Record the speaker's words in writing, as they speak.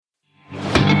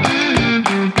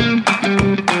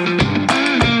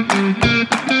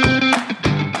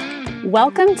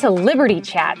Welcome to Liberty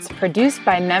Chats, produced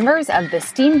by members of the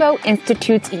Steamboat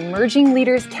Institute's Emerging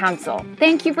Leaders Council.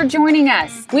 Thank you for joining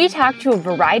us. We talk to a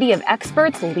variety of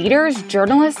experts, leaders,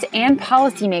 journalists, and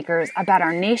policymakers about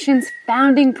our nation's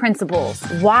founding principles,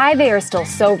 why they are still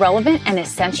so relevant and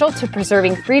essential to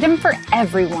preserving freedom for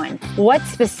everyone, what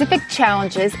specific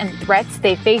challenges and threats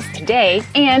they face today,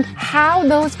 and how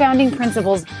those founding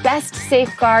principles best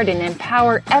safeguard and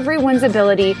empower everyone's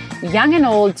ability, young and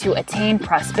old, to attain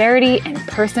prosperity and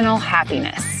personal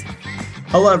happiness.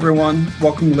 Hello, everyone.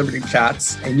 Welcome to Liberty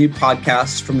Chats, a new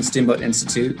podcast from the Steamboat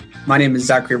Institute. My name is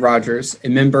Zachary Rogers, a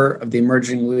member of the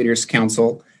Emerging Leaders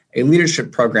Council, a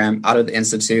leadership program out of the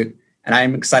Institute, and I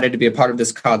am excited to be a part of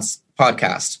this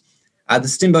podcast. At the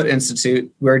Steamboat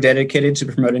Institute, we are dedicated to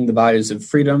promoting the values of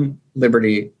freedom,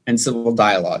 liberty, and civil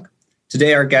dialogue.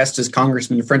 Today, our guest is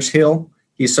Congressman French Hill.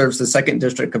 He serves the 2nd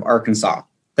District of Arkansas.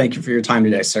 Thank you for your time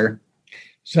today, sir.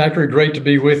 Zachary, great to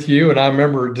be with you. And I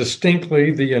remember distinctly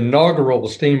the inaugural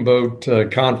Steamboat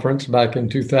Conference back in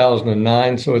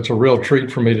 2009. So it's a real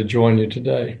treat for me to join you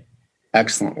today.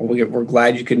 Excellent. Well, we're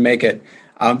glad you could make it.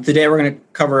 Today, we're going to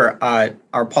cover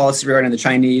our policy regarding the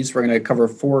Chinese. We're going to cover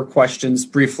 4 questions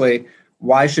briefly.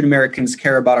 Why should Americans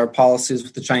care about our policies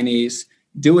with the Chinese?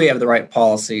 Do we have the right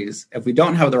policies? If we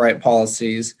don't have the right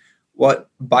policies, what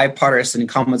bipartisan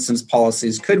common sense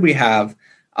policies could we have?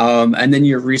 And then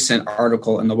your recent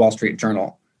article in the Wall Street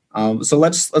Journal. So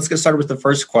let's get started with the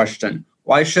first question.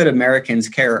 Why should Americans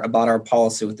care about our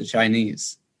policy with the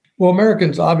Chinese? Well,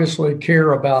 Americans obviously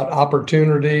care about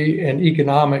opportunity and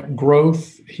economic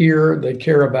growth here. They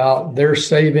care about their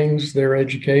savings, their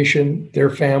education, their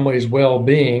family's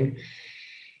well-being.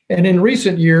 And in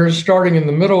recent years, starting in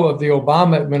the middle of the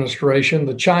Obama administration,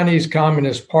 the Chinese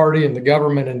Communist Party and the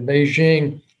government in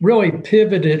Beijing really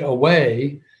pivoted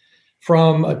away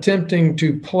from attempting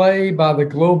to play by the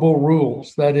global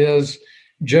rules, that is,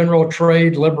 general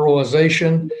trade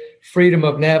liberalization, freedom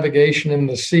of navigation in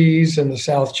the seas, in the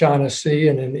South China Sea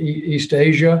and in East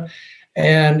Asia,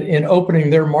 and in opening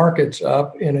their markets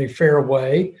up in a fair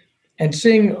way and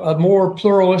seeing a more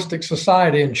pluralistic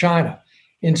society in China.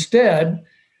 Instead,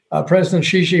 President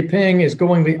Xi Jinping is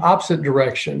going the opposite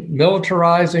direction,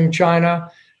 militarizing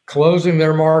China, closing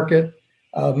their market,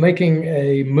 making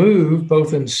a move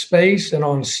both in space and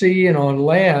on sea and on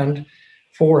land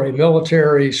for a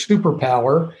military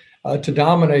superpower to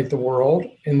dominate the world.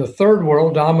 In the third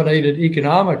world, dominated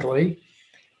economically,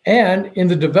 and in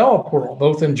the developed world,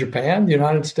 both in Japan, the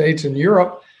United States, and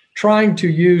Europe, trying to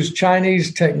use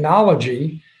Chinese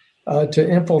technology to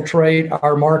infiltrate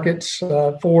our markets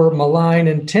for malign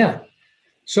intent.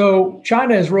 So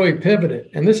China has really pivoted,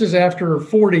 and this is after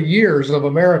 40 years of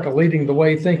America leading the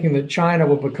way, thinking that China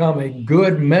will become a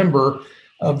good member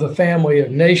of the family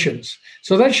of nations.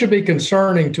 So that should be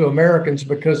concerning to Americans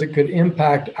because it could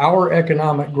impact our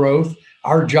economic growth,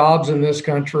 our jobs in this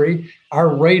country,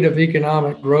 our rate of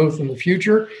economic growth in the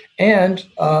future, and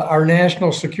our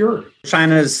national security.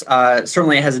 China's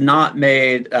certainly has not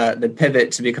made the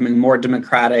pivot to becoming more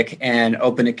democratic and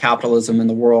open to capitalism in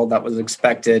the world that was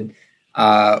expected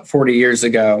 40 years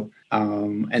ago.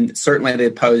 And certainly they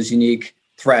pose unique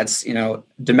threats,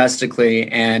 domestically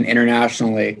and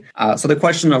internationally. So the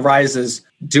question arises,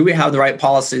 do we have the right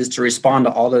policies to respond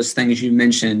to all those things you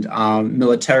mentioned,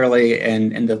 militarily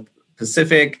and in the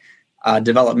Pacific,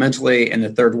 developmentally in the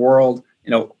third world?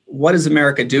 What is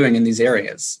America doing in these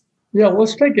areas? Yeah,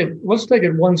 let's take it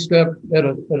one step at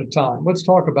a time. Let's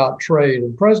talk about trade.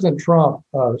 And President Trump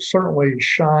certainly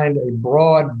shined a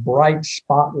broad, bright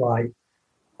spotlight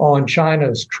on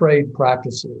China's trade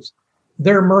practices.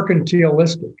 They're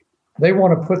mercantilistic. They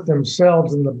want to put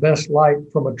themselves in the best light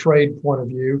from a trade point of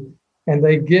view, and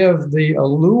they give the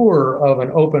allure of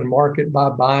an open market by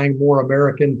buying more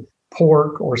American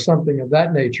pork or something of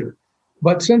that nature.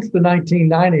 But since the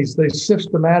 1990s, they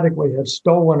systematically have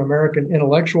stolen American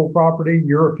intellectual property,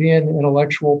 European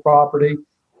intellectual property.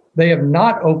 They have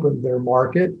not opened their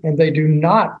market, and they do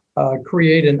not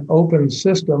create an open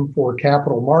system for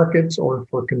capital markets or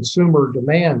for consumer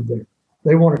demand there.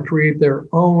 They want to create their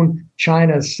own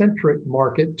China-centric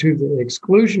market to the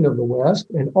exclusion of the West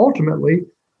and ultimately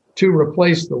to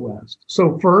replace the West.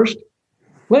 So first,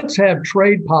 let's have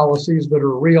trade policies that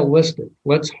are realistic.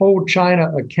 Let's hold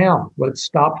China account. Let's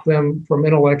stop them from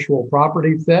intellectual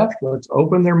property theft. Let's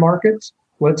open their markets.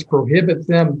 Let's prohibit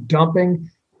them dumping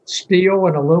steel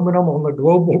and aluminum on the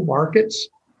global markets.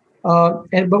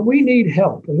 But we need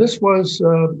help. And this was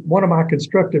one of my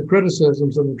constructive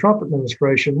criticisms of the Trump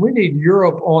administration. We need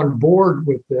Europe on board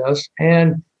with this,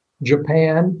 and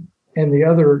Japan and the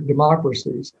other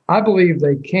democracies. I believe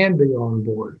they can be on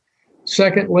board.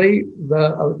 Secondly,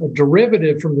 a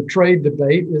derivative from the trade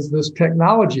debate is this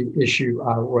technology issue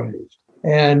I raised.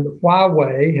 And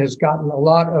Huawei has gotten a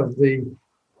lot of the,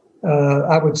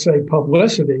 I would say,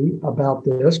 publicity about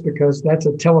this because that's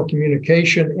a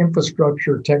telecommunication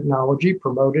infrastructure technology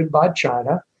promoted by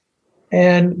China.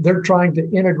 And they're trying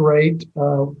to integrate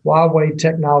Huawei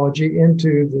technology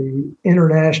into the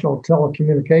international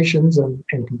telecommunications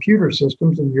and computer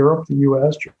systems in Europe, the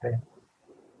US, Japan.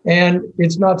 And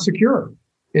it's not secure.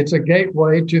 It's a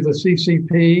gateway to the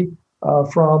CCP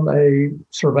from a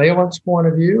surveillance point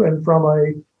of view and from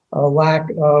a lack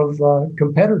of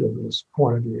competitiveness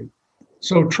point of view.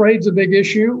 So trade's a big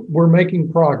issue. We're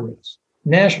making progress.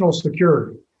 National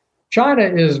security. China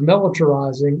is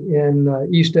militarizing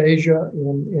in East Asia,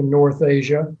 in North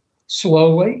Asia,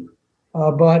 slowly,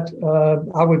 but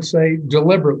I would say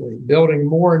deliberately, building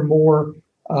more and more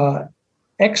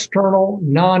external,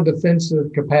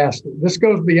 non-defensive capacity. This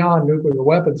goes beyond nuclear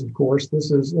weapons, of course. This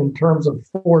is in terms of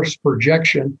force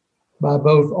projection by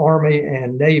both Army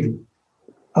and Navy.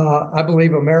 I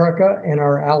believe America and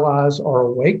our allies are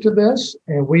awake to this,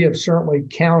 and we have certainly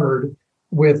countered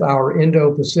with our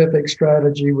Indo-Pacific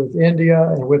strategy with India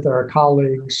and with our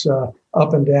colleagues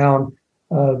up and down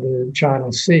the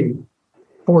China Sea.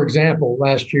 For example,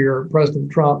 last year,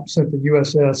 President Trump sent the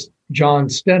USS John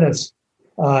Stennis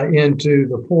into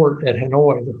the port at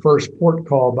Hanoi, the first port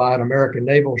call by an American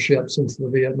naval ship since the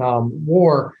Vietnam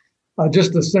War,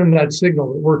 just to send that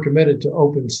signal that we're committed to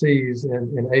open seas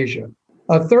in Asia.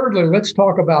 Thirdly, let's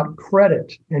talk about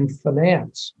credit and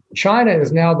finance. China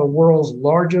is now the world's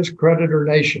largest creditor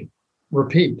nation.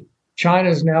 Repeat, China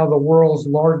is now the world's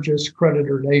largest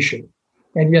creditor nation.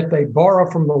 And yet they borrow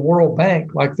from the World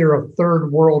Bank like they're a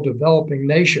third world developing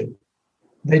nation.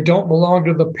 They don't belong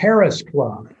to the Paris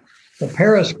Club. The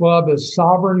Paris Club is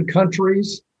sovereign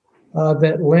countries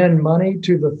that lend money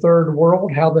to the third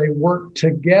world, how they work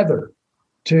together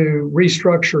to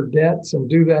restructure debts and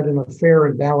do that in a fair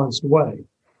and balanced way.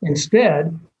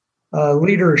 Instead,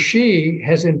 leader Xi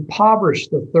has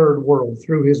impoverished the third world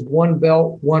through his One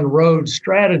Belt, One Road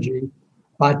strategy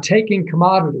by taking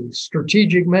commodities,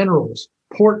 strategic minerals,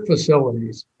 port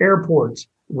facilities, airports,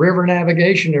 river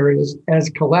navigation areas as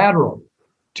collateral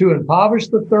to impoverish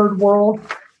the third world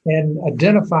and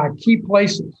identify key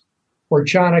places where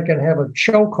China can have a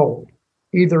chokehold,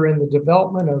 either in the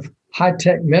development of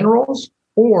high-tech minerals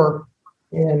or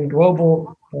in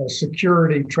global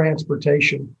security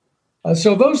transportation.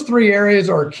 So those three areas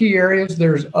are key areas.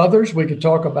 There's others. We could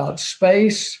talk about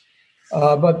space,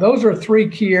 but those are three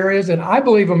key areas. And I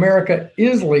believe America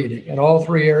is leading in all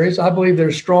three areas. I believe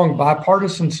there's strong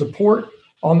bipartisan support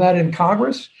on that in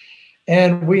Congress.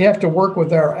 And we have to work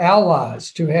with our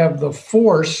allies to have the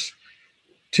force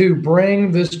to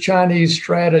bring this Chinese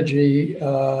strategy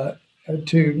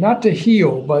to not to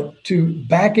heal, but to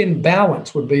back in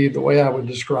balance would be the way I would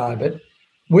describe it.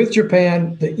 With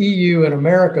Japan, the EU, and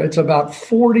America, it's about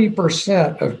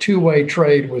 40% of two-way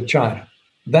trade with China.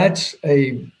 That's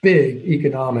a big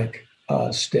economic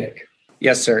stick.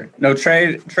 Yes, sir. No,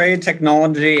 trade,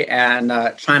 technology, and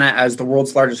China as the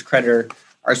world's largest creditor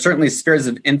are certainly spheres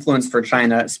of influence for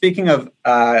China. Speaking of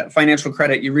financial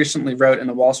credit, you recently wrote in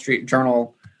the Wall Street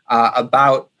Journal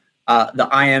about the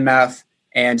IMF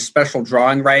and special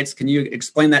drawing rights. Can you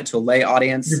explain that to a lay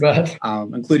audience, You bet.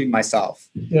 Including myself?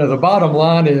 The bottom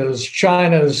line is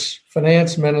China's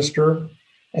finance minister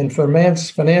and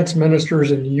finance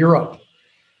ministers in Europe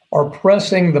are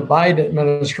pressing the Biden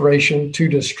administration to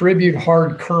distribute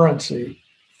hard currency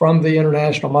from the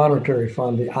International Monetary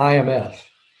Fund, the IMF.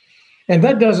 And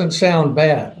that doesn't sound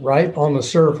bad, right, on the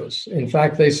surface. In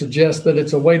fact, they suggest that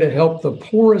it's a way to help the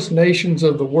poorest nations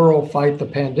of the world fight the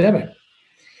pandemic.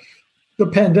 The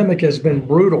pandemic has been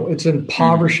brutal. It's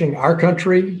impoverishing our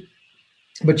country,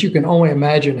 but you can only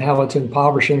imagine how it's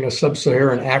impoverishing a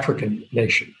sub-Saharan African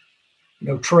nation.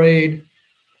 No trade,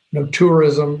 no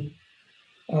tourism,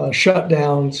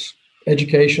 shutdowns,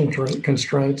 education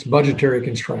constraints, budgetary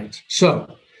constraints.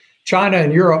 So China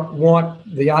and Europe want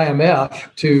the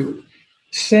IMF to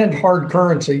send hard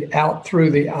currency out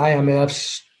through the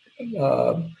IMF's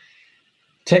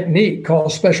technique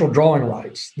called special drawing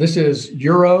rights. This is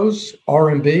euros,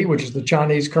 RMB, which is the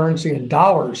Chinese currency, and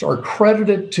dollars are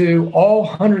credited to all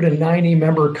 190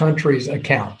 member countries'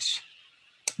 accounts.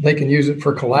 They can use it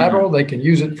for collateral. They can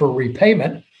use it for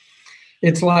repayment.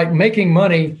 It's like making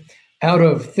money out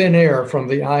of thin air from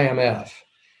the IMF.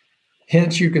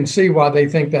 Hence, you can see why they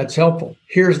think that's helpful.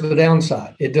 Here's the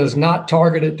downside. It does not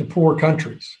target it to poor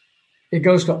countries. It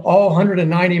goes to all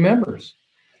 190 members.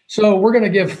 So we're going to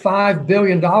give $5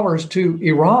 billion to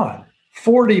Iran,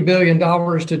 $40 billion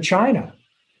to China.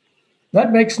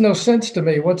 That makes no sense to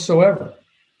me whatsoever.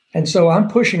 And so I'm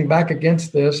pushing back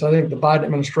against this. I think the Biden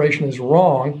administration is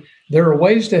wrong. There are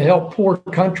ways to help poor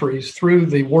countries through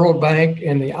the World Bank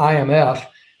and the IMF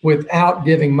without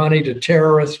giving money to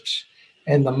terrorists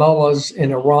and the mullahs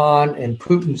in Iran and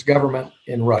Putin's government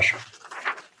in Russia.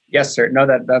 Yes, sir. No,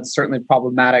 that's certainly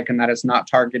problematic and that it's not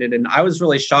targeted. And I was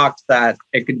really shocked that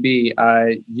it could be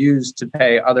used to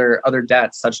pay other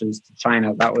debts, such as to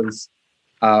China. That was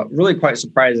really quite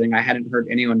surprising. I hadn't heard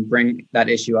anyone bring that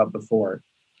issue up before.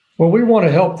 Well, we want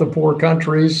to help the poor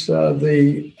countries.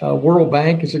 The World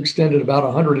Bank has extended about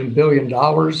 $100 billion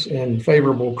in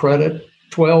favorable credit,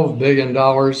 $12 billion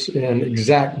in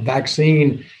exact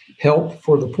vaccine help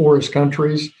for the poorest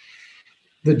countries.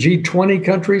 The G20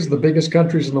 countries, the biggest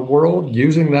countries in the world,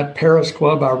 using that Paris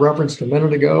Club I referenced a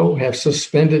minute ago, have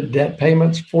suspended debt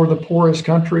payments for the poorest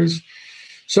countries.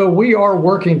 So we are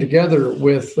working together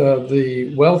with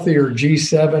the wealthier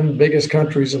G7 biggest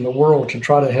countries in the world to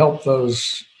try to help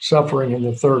those suffering in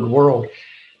the third world.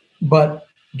 But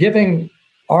giving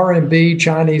RMB,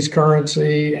 Chinese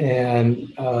currency,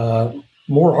 and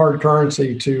more hard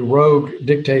currency to rogue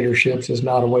dictatorships is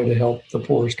not a way to help the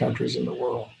poorest countries in the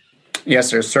world. Yes,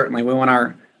 sir. Certainly. We want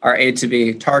our aid to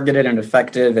be targeted and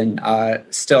effective and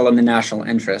still in the national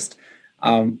interest.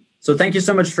 So thank you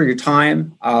so much for your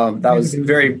time. That was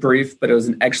very brief, but it was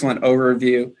an excellent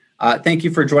overview. Thank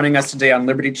you for joining us today on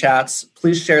Liberty Chats.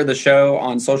 Please share the show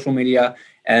on social media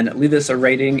and leave us a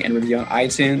rating and review on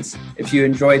iTunes if you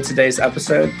enjoyed today's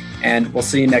episode, and we'll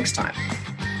see you next time.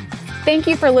 Thank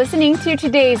you for listening to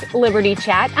today's Liberty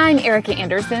Chat. I'm Erica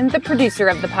Anderson, the producer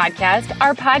of the podcast.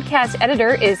 Our podcast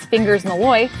editor is Fingers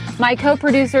Malloy. My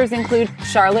co-producers include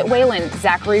Charlotte Whalen,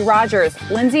 Zachary Rogers,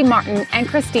 Lindsay Martin, and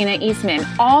Christina Eastman,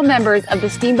 all members of the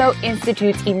Steamboat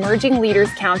Institute's Emerging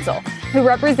Leaders Council, who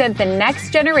represent the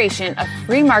next generation of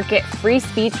free market, free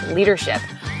speech leadership.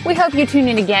 We hope you tune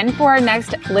in again for our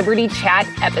next Liberty Chat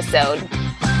episode.